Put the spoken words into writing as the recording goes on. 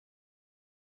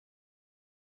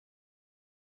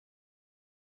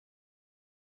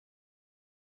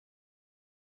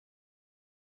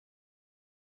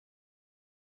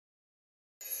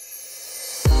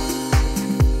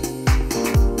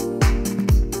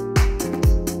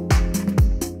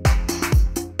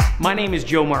My name is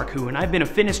Joe Marcoux, and I've been a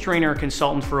fitness trainer and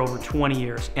consultant for over 20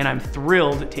 years, and I'm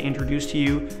thrilled to introduce to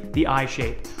you the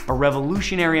iShape, a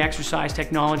revolutionary exercise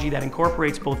technology that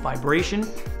incorporates both vibration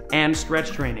and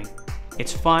stretch training.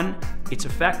 It's fun, it's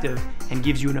effective, and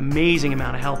gives you an amazing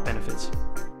amount of health benefits.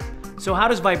 So how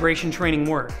does vibration training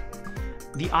work?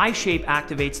 The iShape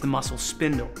activates the muscle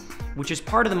spindle, which is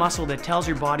part of the muscle that tells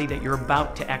your body that you're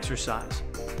about to exercise.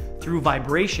 Through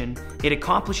vibration, it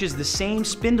accomplishes the same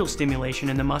spindle stimulation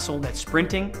in the muscle that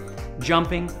sprinting,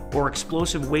 jumping, or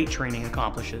explosive weight training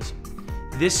accomplishes.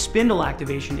 This spindle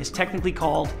activation is technically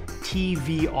called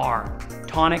TVR,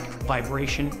 Tonic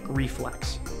Vibration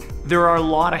Reflex. There are a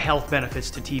lot of health benefits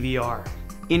to TVR.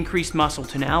 Increased muscle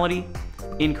tonality,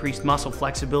 increased muscle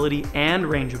flexibility and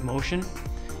range of motion.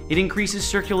 It increases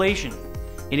circulation.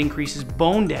 It increases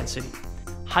bone density,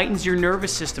 heightens your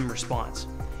nervous system response.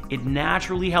 It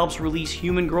naturally helps release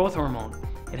human growth hormone.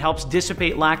 It helps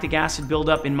dissipate lactic acid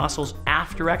buildup in muscles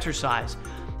after exercise,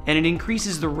 and it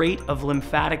increases the rate of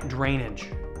lymphatic drainage.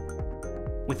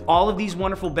 With all of these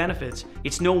wonderful benefits,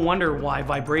 it's no wonder why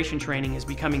vibration training is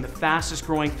becoming the fastest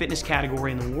growing fitness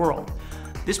category in the world.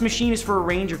 This machine is for a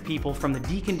range of people, from the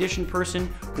deconditioned person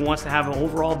who wants to have an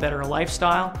overall better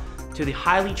lifestyle to the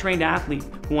highly trained athlete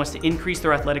who wants to increase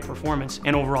their athletic performance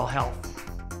and overall health.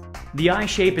 The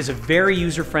iShape is a very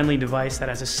user-friendly device that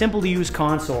has a simple-to-use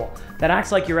console that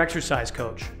acts like your exercise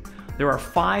coach. There are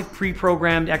 5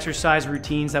 pre-programmed exercise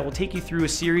routines that will take you through a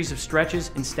series of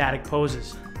stretches and static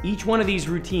poses. Each one of these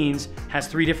routines has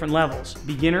 3 different levels: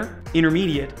 beginner,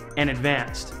 intermediate, and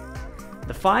advanced.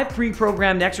 The 5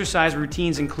 pre-programmed exercise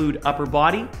routines include upper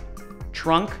body,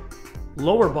 trunk,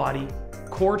 lower body,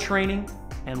 core training,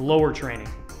 and lower training.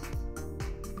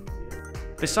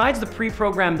 Besides the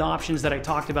pre-programmed options that I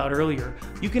talked about earlier,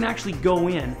 you can actually go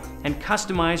in and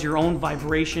customize your own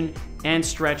vibration and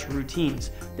stretch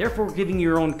routines, therefore giving you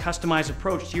your own customized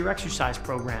approach to your exercise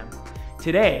program.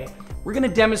 Today, we're going to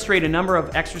demonstrate a number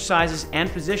of exercises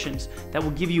and positions that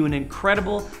will give you an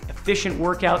incredible, efficient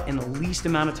workout in the least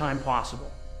amount of time possible.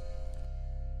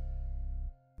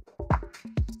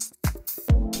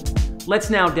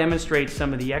 Let's now demonstrate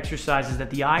some of the exercises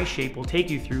that the iShape will take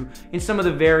you through in some of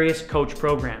the various coach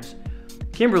programs.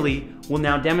 Kimberly will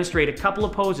now demonstrate a couple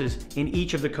of poses in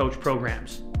each of the coach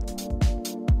programs.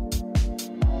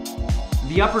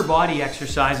 The upper body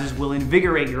exercises will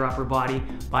invigorate your upper body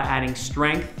by adding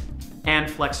strength and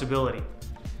flexibility.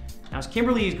 Now, as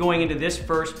Kimberly is going into this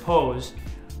first pose,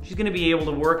 she's going to be able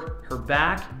to work her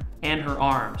back and her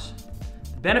arms.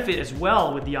 The benefit as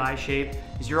well with the iShape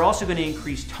is you're also going to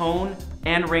increase tone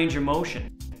and range of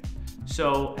motion.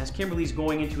 So as Kimberly's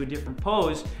going into a different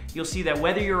pose, you'll see that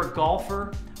whether you're a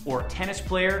golfer or a tennis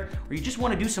player, or you just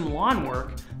want to do some lawn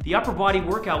work, the upper body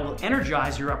workout will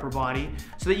energize your upper body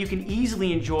so that you can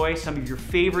easily enjoy some of your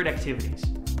favorite activities.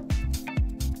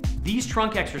 These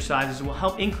trunk exercises will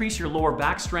help increase your lower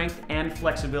back strength and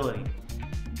flexibility.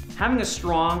 Having a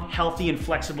strong, healthy, and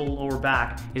flexible lower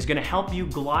back is going to help you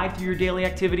glide through your daily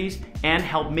activities and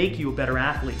help make you a better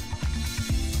athlete.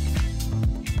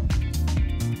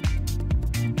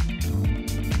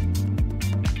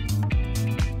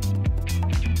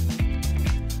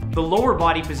 The lower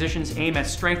body positions aim at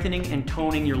strengthening and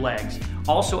toning your legs,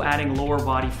 also adding lower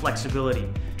body flexibility.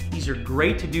 These are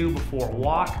great to do before a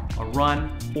walk, a run,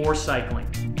 or cycling.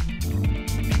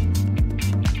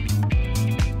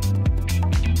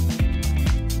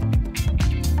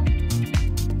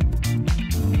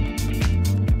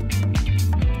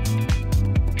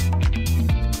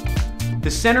 The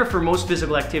center for most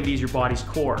physical activity is your body's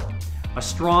core. A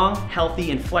strong, healthy,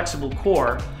 and flexible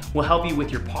core will help you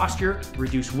with your posture,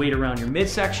 reduce weight around your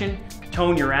midsection,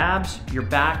 tone your abs, your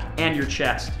back, and your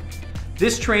chest.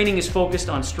 This training is focused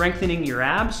on strengthening your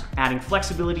abs, adding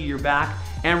flexibility to your back,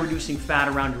 and reducing fat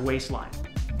around your waistline.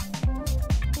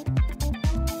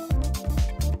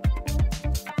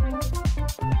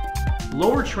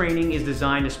 Lower training is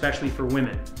designed especially for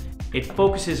women. It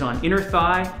focuses on inner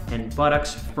thigh and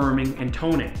buttocks firming and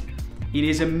toning. It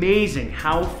is amazing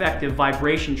how effective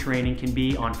vibration training can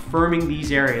be on firming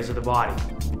these areas of the body.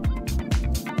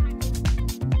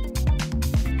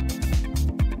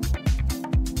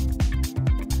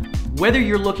 Whether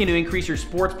you're looking to increase your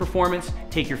sports performance,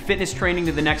 take your fitness training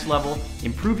to the next level,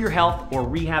 improve your health, or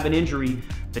rehab an injury,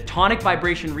 the Tonic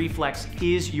Vibration Reflex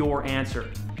is your answer.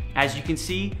 As you can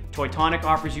see, Tonic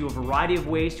offers you a variety of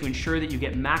ways to ensure that you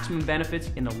get maximum benefits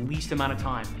in the least amount of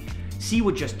time. See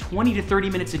what just 20 to 30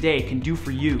 minutes a day can do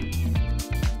for you.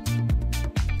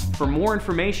 For more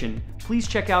information, please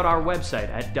check out our website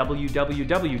at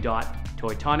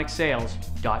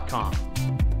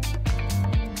www.toytonicsales.com.